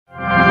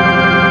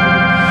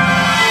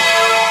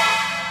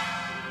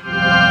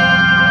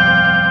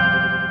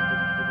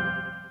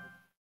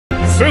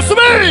進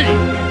め。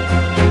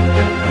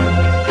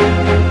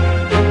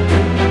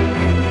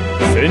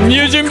潜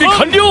入準備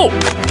完了。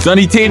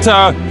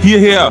Sanitäter,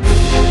 hierher!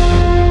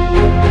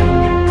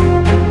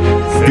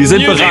 Wir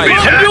sind bereit.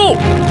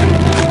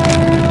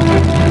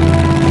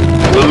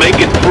 We'll make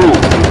it through.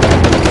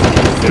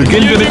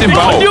 Beginnen wir mit dem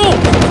Bau.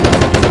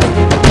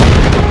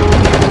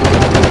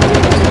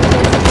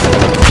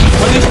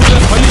 Vernichten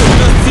das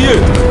Ziel.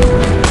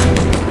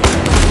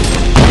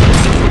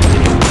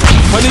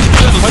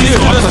 Vernichten das Ziel.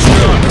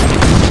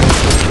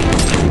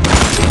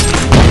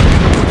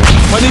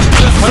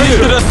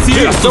 Vernichte das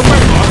Ziel. Zerstören.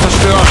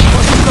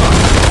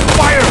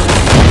 Fire.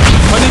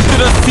 Vernichte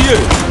das Ziel.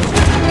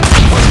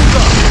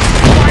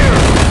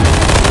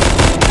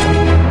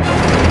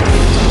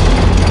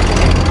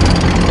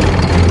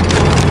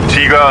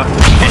 Tiger,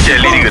 ich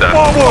erledige das.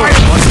 Fire.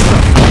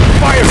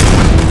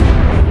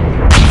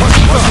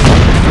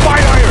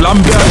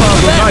 Flammenwerfer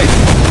bereit.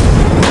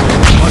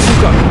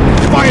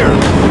 Fire.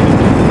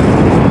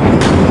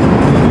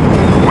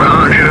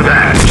 Roger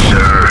that,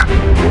 sir.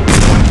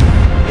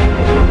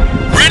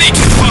 Ready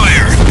to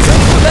fire.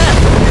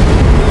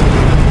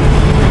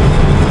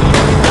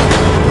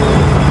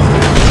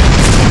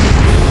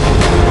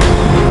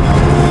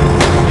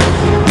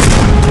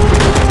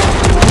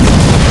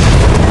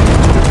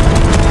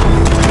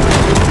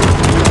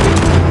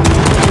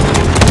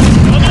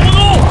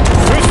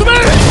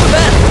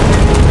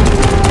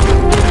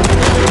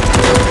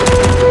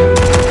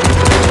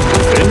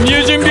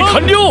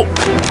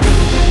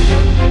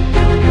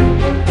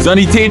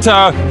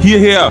 Sanitäter,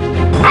 hierher!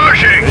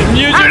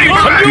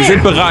 Wir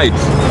sind bereit!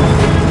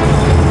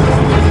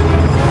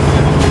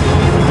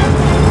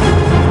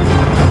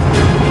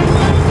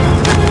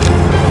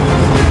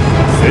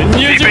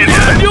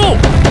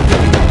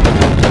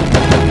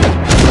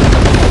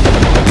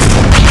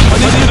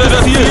 Vernichte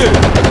das Ziel!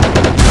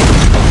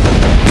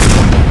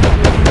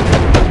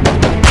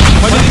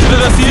 Vernichte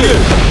das Ziel!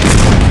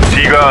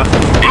 Tiger,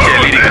 ich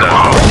erledige das.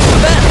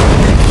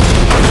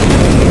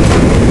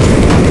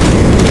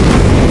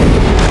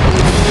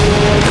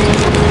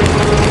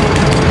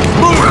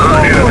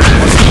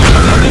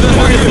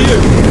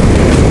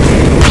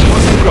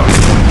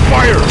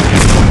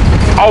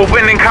 Auf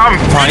in den Kampf!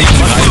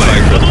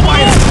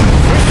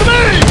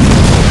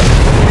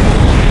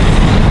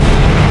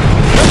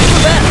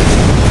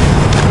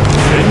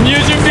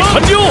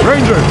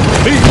 Ranger,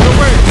 lead the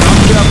way.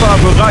 Flammenwerfer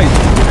bereit!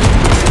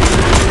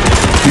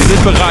 Wir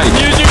sind bereit!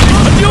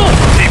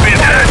 Ich bin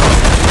dead.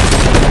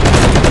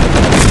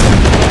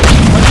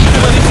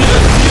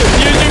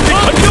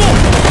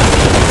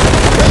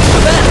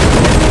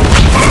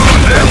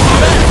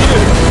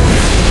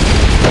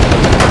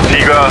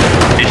 Tiger,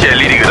 ich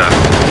erledige das.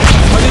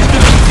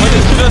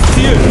 Vernichte das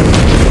Ziel!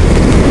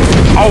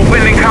 Auf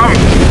in den Kampf!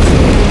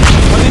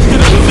 Vernichte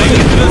das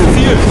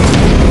Ziel!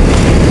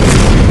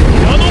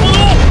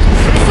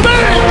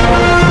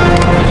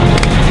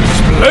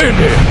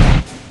 Splendid.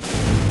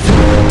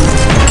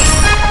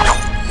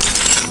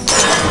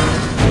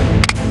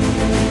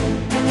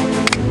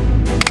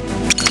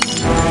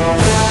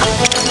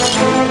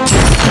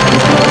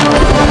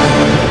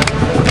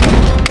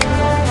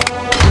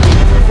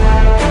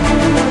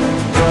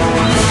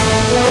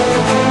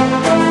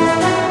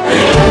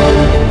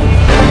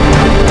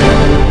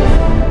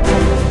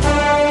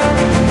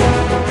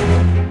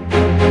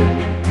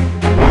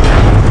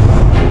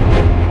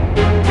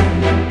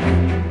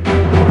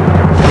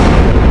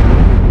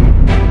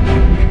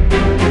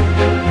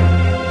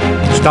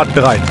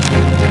 Startbereit.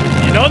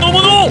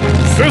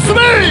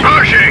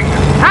 Pushing!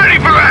 Ready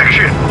for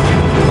action!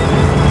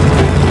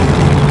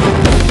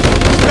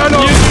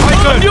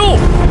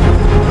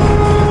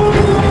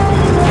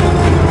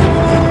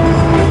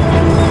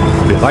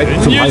 Bereit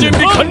zum Einsatz.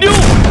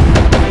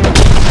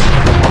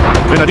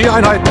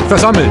 Grenadiereinheit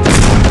versammelt.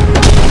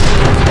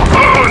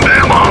 On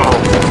them all!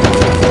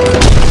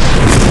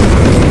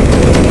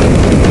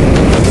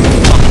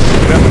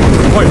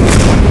 Feuer.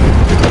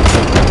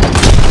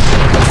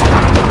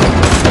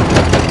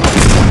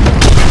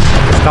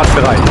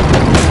 Startbereit.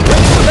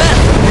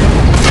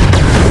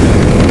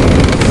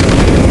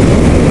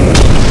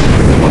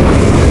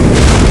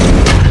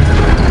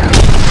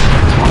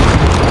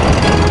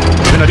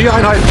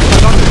 Grenadiereinheit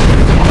versammelt.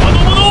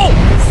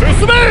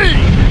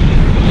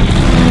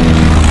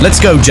 Let's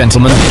go,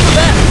 gentlemen.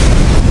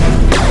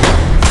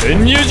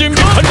 MG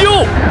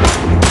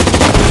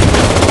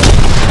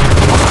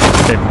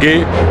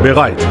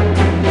bereit.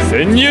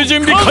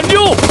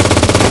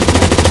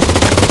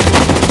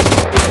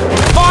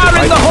 Fire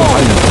in the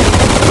hole!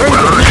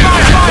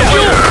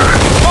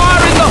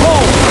 Fire in the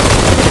hole!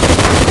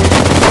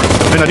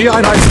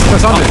 Grenadiereinheit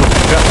versammelt.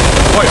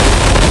 Feuer.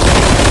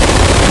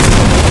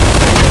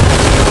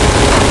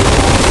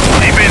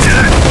 Ich bin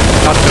dead.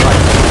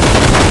 Startbereit.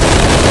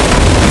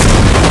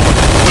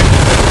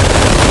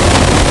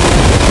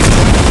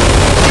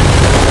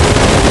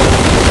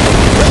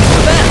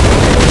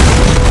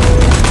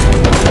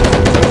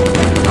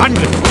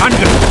 Angriff!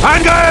 Angriff!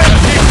 Angriff!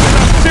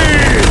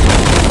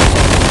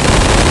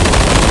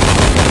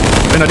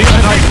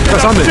 Grenadiereinheit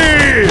versammelt.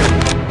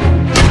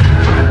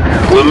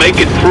 We'll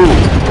make it through.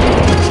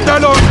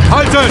 Stellung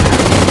halten!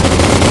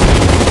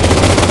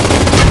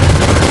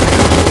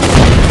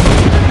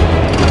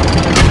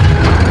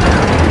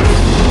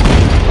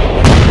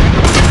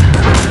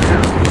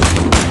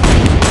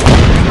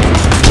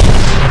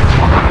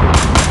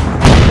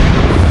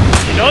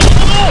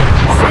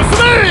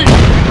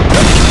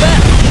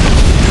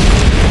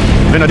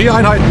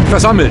 Grenadiereinheit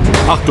versammelt.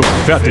 Achtung,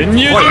 fertig.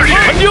 Feuer.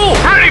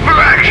 Ready for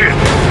action.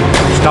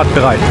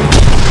 Startbereit.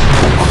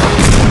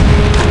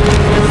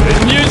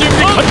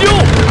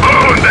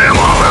 Oh, them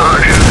all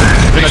out.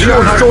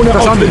 Grenadiereinheit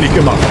versammelt.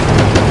 Gemacht.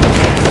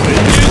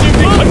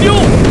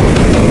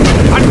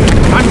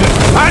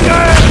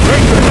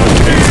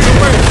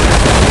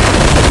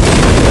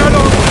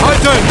 Stellung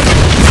halten!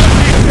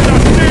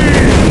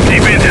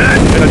 Keep it down.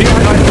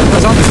 Grenadiereinheit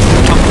versammelt.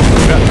 Achtung,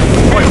 fertig.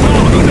 Feuer.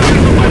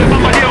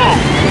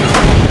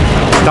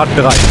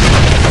 Startbereit.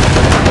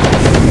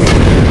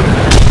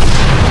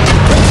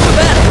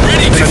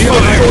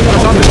 Grenadiereinheit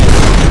versammelt.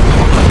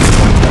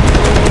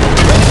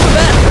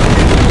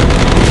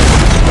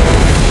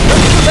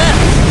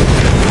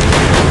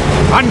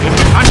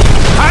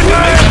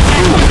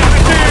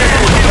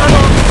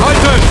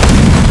 Halten!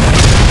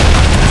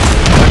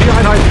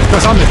 Grenadiereinheit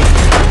versammelt.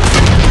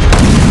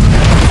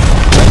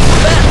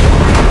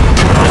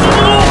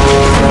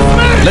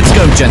 Let's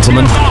go,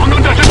 gentlemen.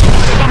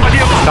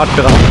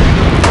 Startbereit.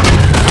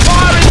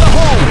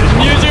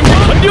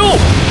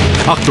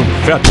 Achtung,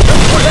 fertig.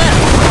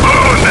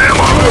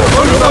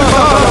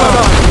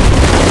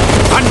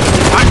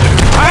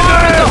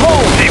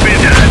 Keep it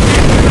down.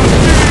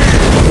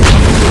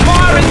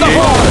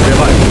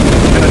 Bereit.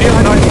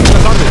 Grenadiereinheit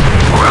versammelt.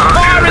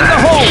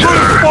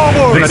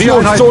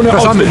 Grenadiereinheit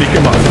versammelt.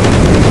 Gemacht.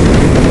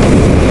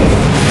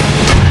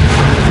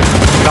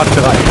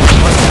 Startbereit.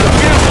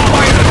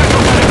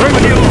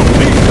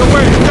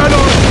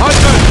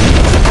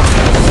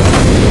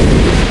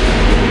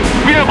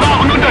 Wir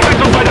brauchen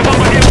Unterstützung bei der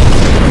Bombardierung.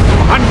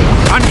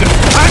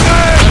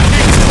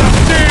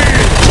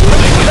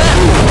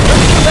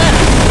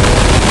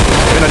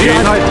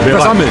 Grenadiereinheit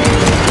versammelt.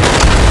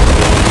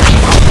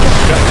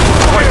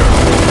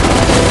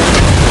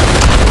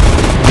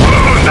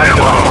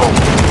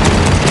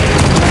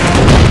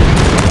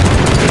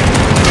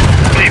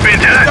 Keep it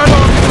down.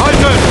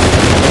 Halten!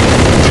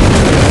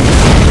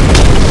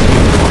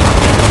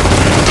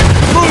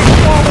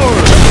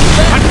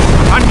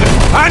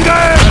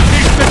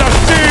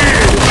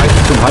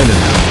 Zum Heilen.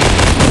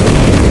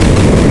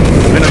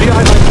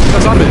 Grenadiereinheit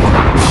versammelt.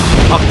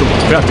 Achtung,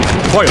 fertig.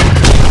 Feuer.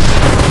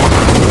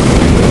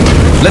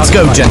 Let's go,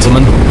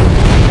 gentlemen.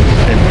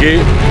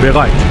 MG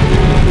bereit.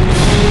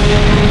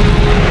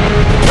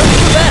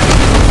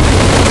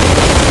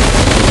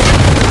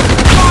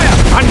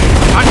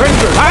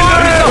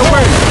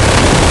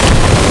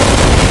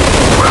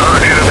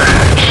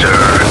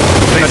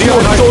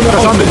 Grenadiereinheit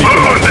versammelt.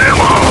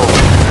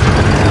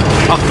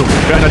 Achtung,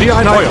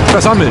 Grenadiereinheit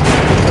versammelt.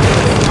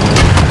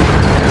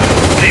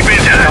 Keep it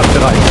down.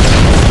 Bereit.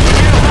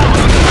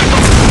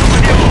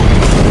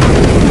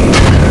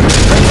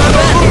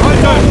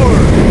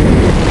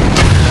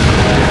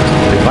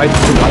 Bereit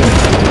zum Heilen.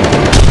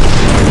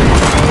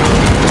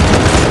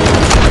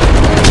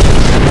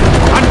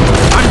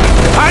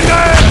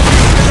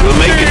 We'll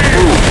make it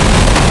through.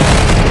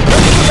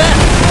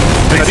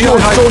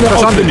 Grenadiereinheit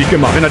versammelt.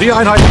 Gemacht.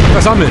 Grenadiereinheit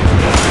versammelt.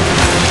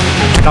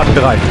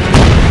 Startbereit.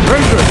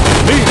 Ranger,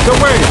 lead the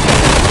way.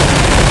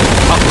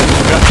 Achtung,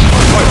 fertig.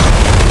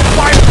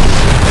 Feuer.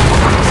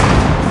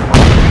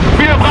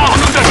 Wir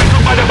brauchen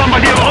Unterstützung bei der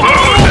Bombardierung.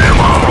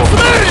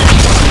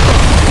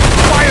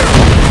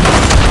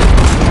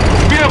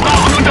 Wir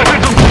brauchen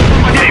Unterstützung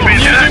bei der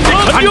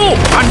Bombardierung.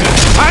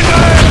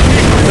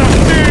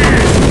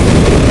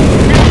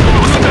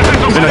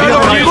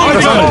 Grenadiereinheit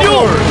versammelt.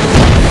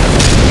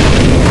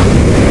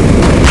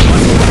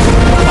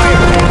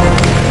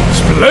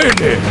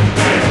 Splendid.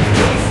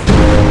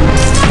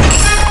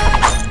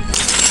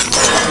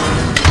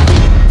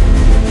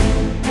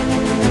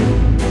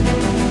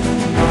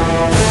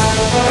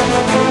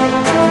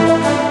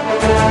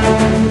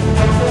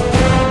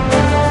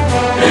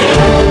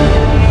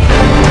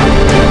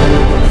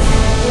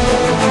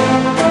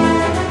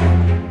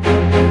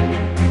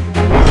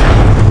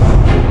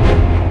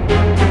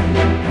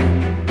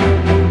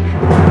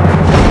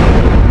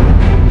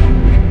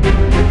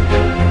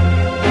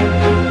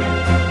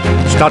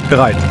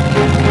 Startbereit.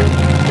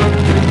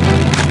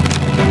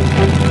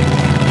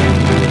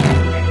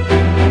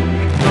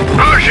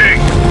 Pushing.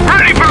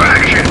 Ready for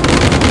action.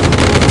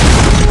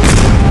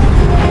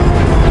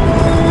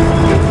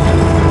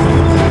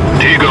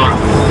 Tiger,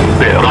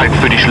 bereit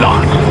für die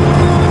Schlacht.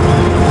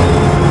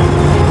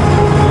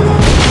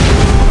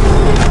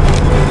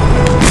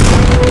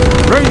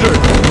 Ranger,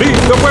 lead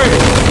the way.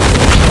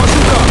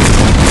 Bazooka,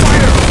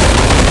 fire.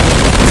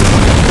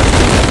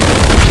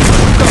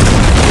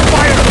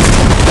 Fire.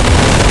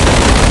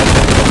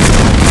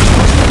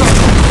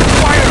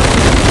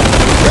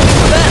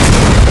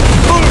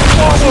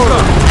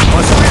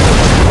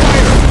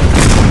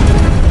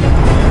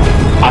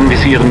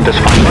 Anvisieren des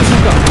Feindes.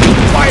 Bazooka.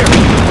 Fire!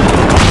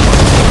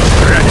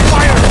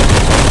 Fire!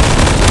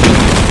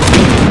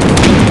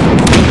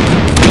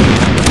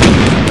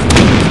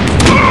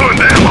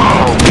 Und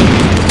Ammo!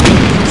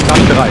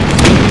 Startbereit.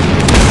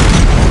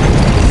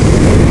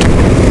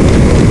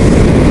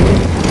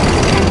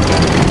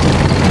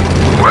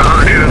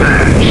 Well, do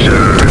that,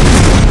 sir.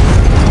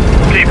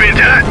 Keep it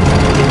tight.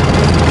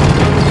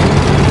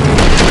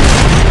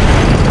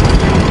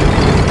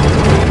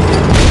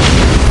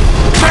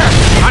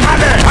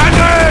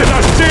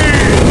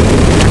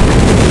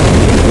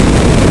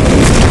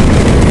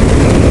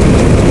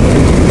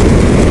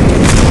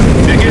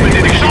 Wir geben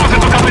dir die Chance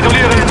zu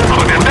kapitulieren,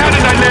 aber wir werden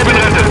dein Leben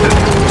retten.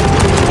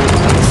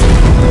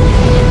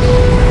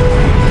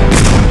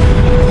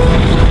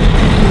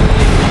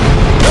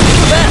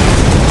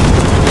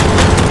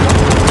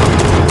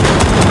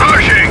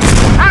 Pushing!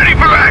 Ready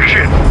for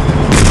action!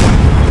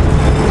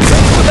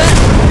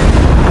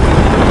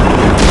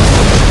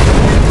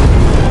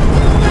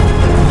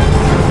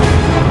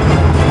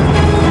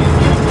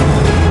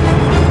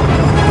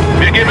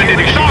 Wir geben dir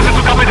die Chance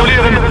zu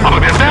kapitulieren,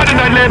 aber wir werden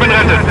dein Leben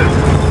retten.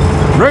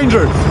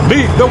 Rangers,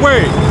 lead the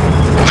way!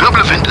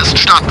 Wirbelwind ist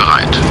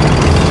startbereit.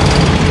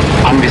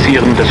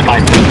 Anvisieren des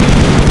Feindes.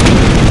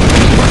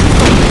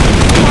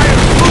 Fire!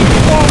 Move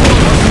forward!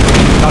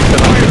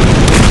 Startbereit.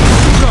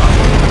 Bazooka!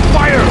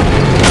 Fire!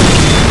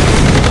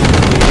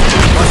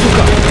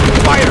 Bazooka!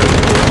 Fire!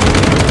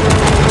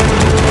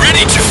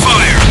 Ready to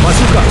fire.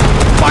 Bazooka!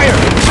 Fire!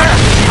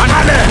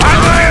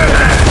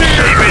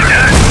 Keep it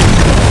tight.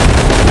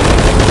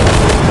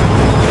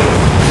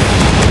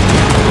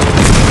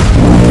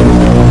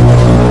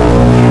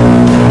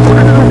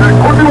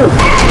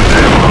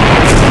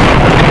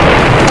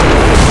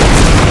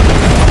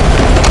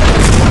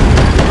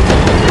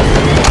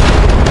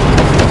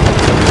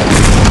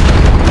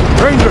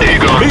 Rangers,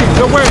 Eagle. lead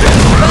the way!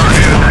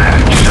 Roger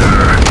that,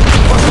 sir.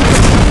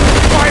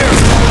 Fire!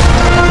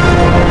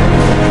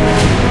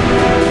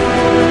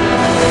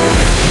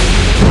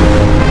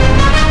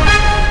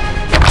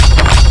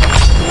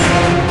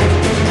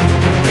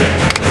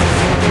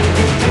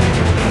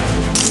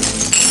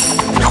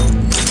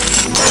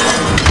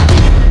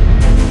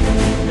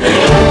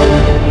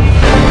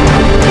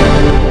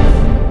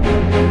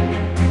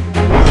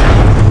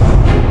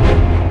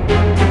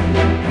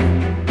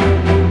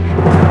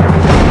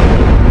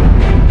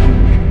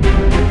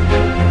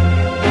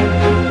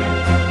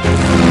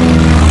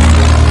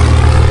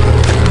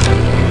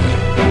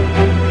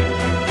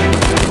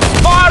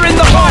 Fire in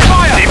the hole!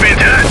 Fire! Keep it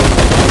tight.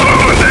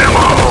 Und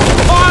Ammo!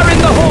 Fire in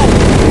the hole!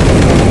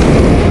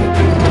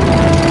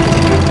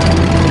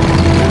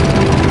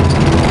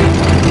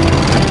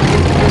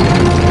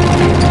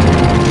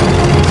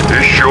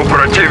 Ищу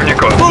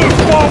противника. Move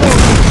forward!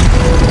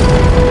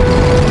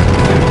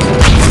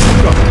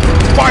 Bazooka!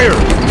 Fire!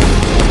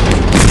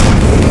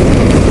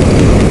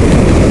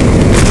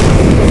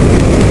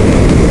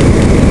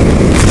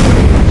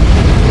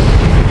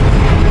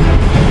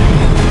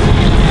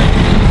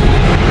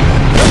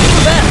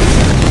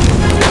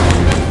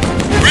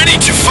 Ready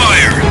to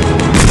fire.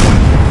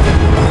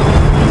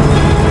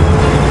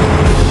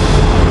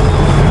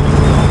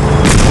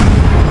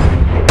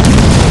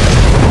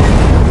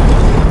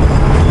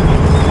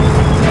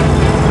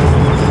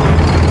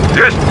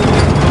 Есть!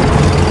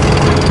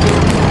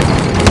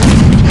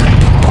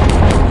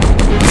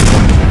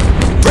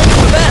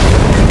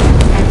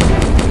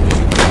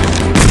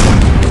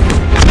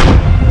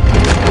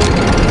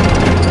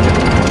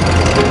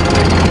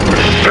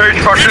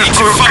 Сжечь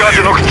фашистскую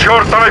гадину к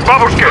чертовой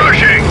бабушке!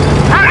 Pushing!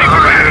 Ready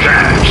for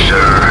action,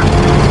 sir.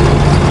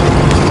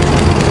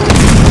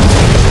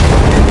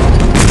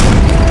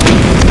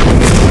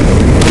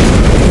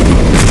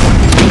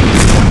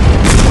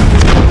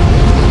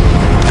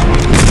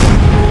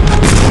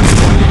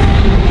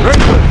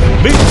 Rangers,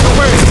 lead the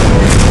way!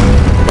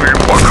 Им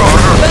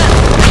покажут!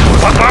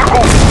 В атаку!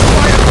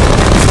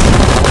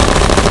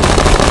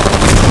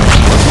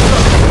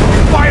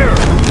 Fire!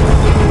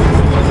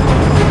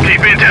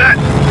 Keep it tight!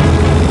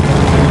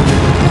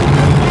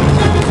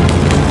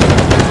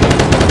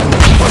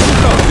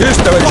 Bazooka!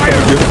 Есть, товарищ Fire!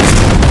 командир.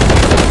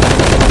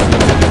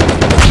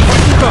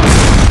 Bazooka!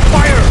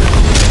 Fire!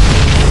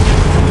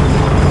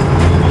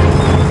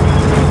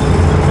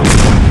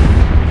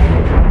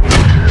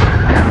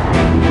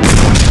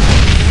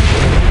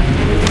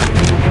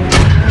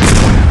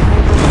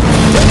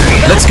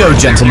 Let's go,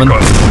 gentlemen.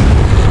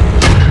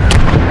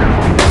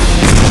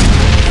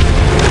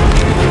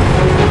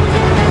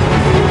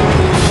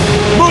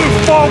 Move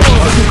forward!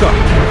 Bazooka!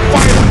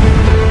 Fire!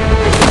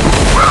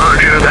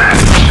 Roger that,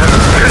 sir.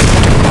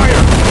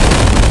 Fire!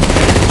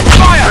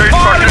 Сжечь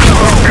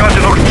фашистскую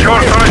гадину к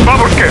чертовой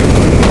бабушке!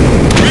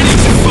 Ready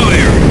to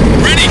fire.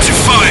 Ready to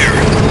fire.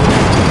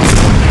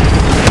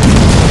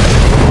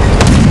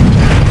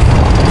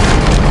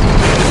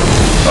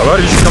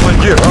 Товарищ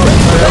командир!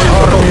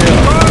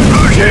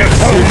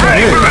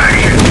 Ready for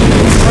action!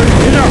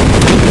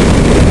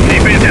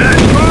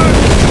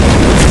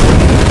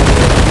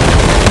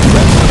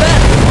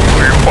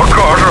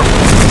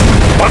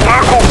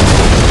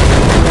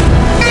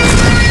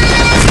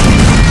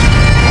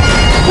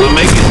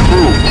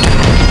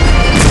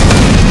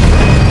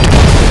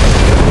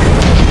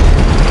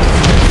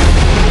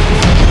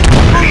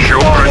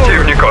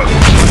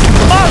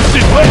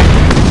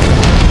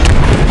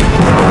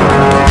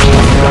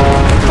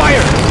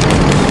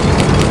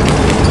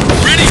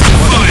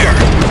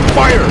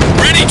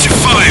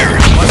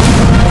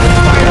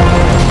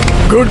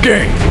 Good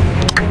game.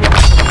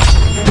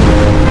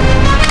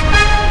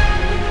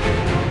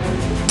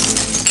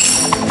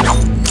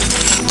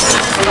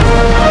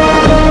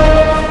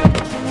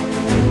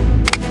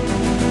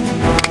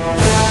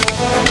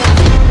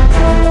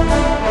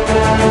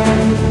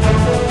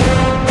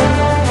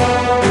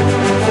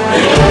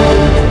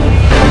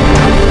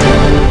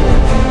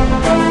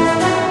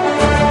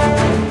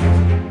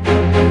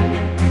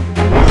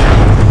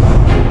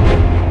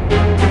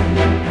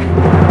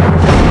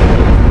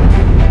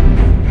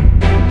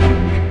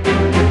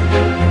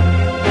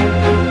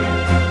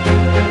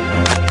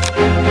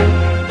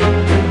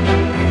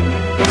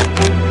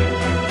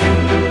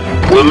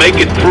 We'll make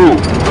it through.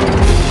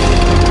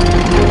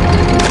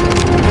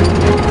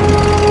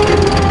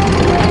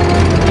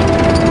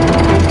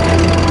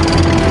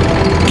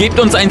 Gebt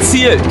uns ein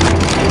Ziel!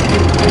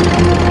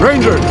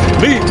 Rangers,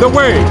 lead the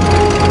way.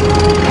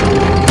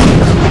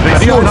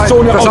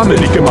 Aktionszone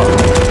ausfindig gemacht.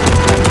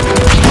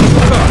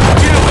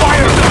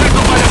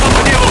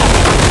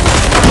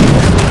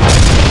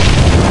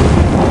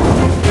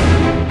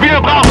 Wir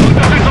brauchen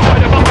Unterstützung bei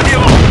der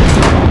Bombardierung.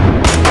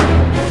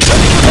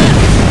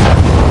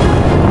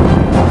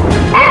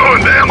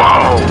 Und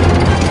Ammo!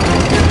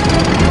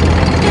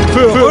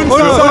 Für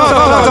unser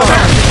Vater!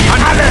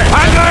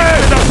 Alle!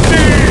 Das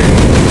Ziel!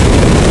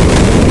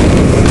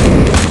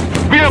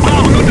 Wir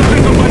brauchen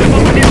Unterstützung bei der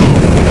Bombardierung.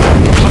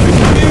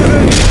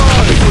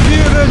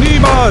 Verliere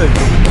niemals!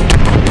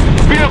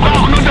 Wir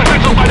brauchen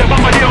Unterstützung bei der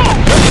Bombardierung.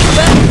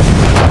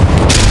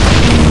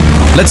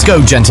 Let's go,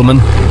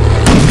 gentlemen.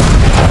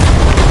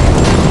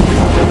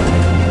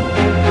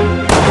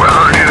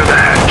 Roger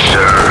that,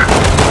 sir.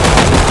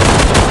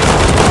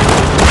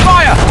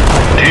 Feuer!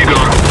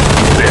 Tiger,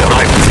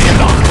 bereit für die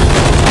Schlacht.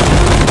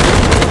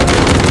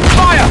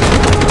 Feuer!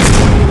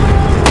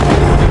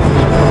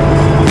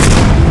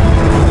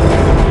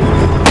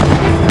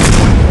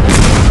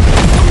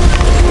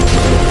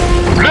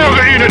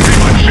 Lehre ihnen, wie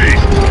man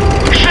schießt.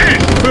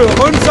 Schießt! Für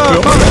unser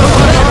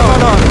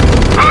Vaterland!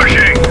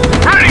 Pushing!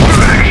 Ready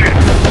for action!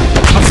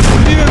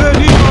 Kapituliere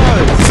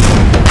niemals!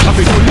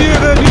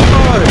 Kapituliere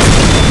niemals!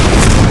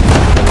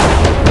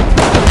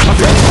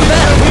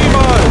 Kapituliere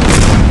niemals!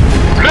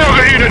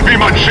 Lehre ihnen, wie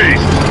man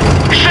schießt.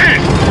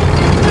 Schießt!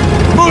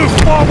 Move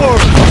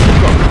forward!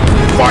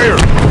 Fire!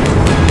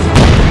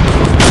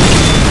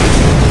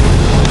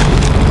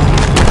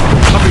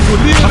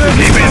 Kapituliere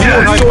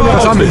niemals!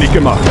 Versammelt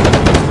gemacht!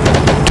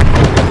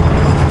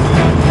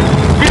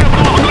 Wir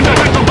brauchen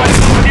Unterstützung bei der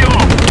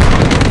Bombardierung.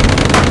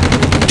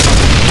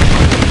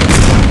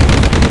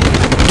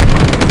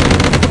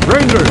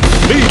 Rangers,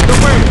 lead the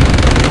way!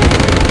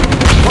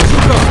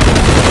 Bazooka,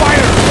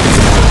 fire!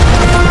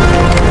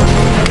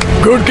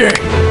 Good game!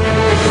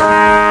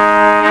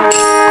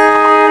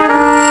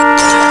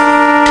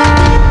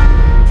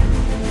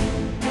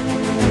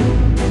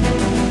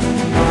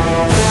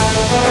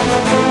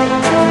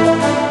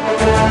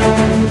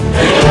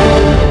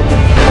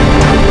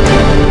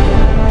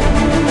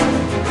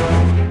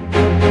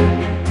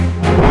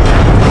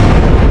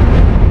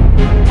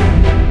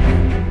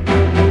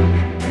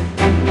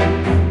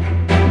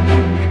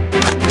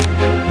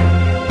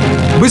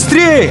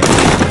 Быстрее!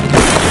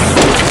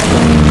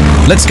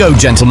 Let's go,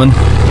 gentlemen.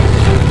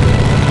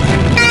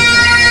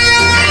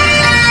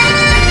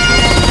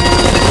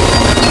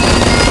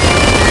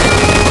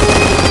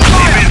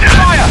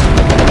 Fire!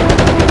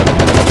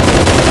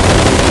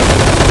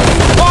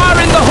 Fire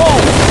in the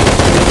hole!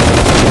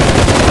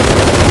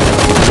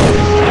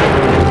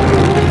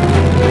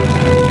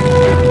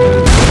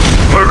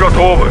 Мы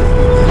готовы.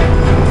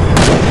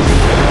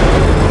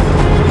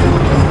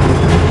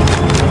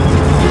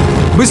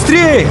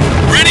 Быстрее!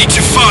 Ready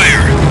to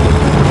fire!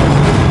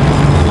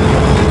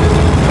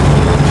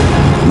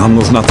 Нам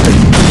нужна цель.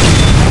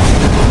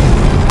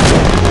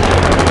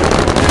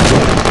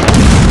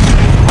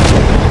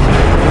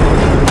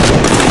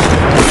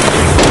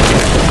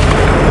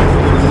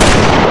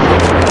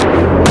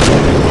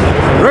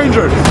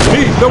 Rangers,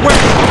 lead the way!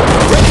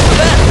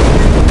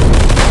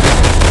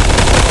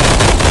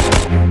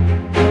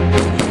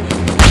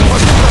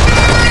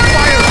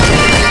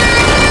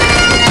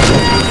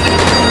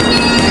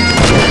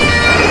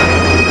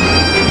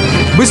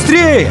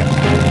 Быстрее!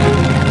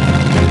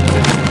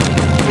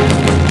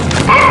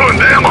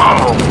 And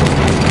ammo!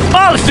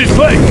 Alles ist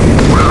weg!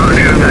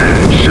 Roger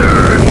that,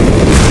 sir.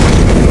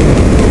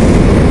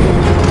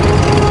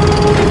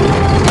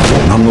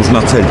 Нам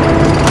нужна цель.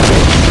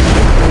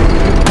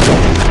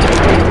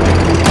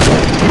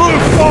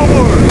 Move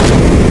forward!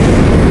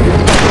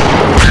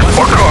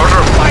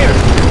 Покажем.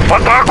 В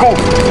атаку!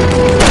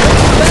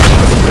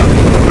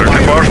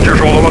 Экипаж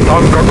тяжелого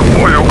танка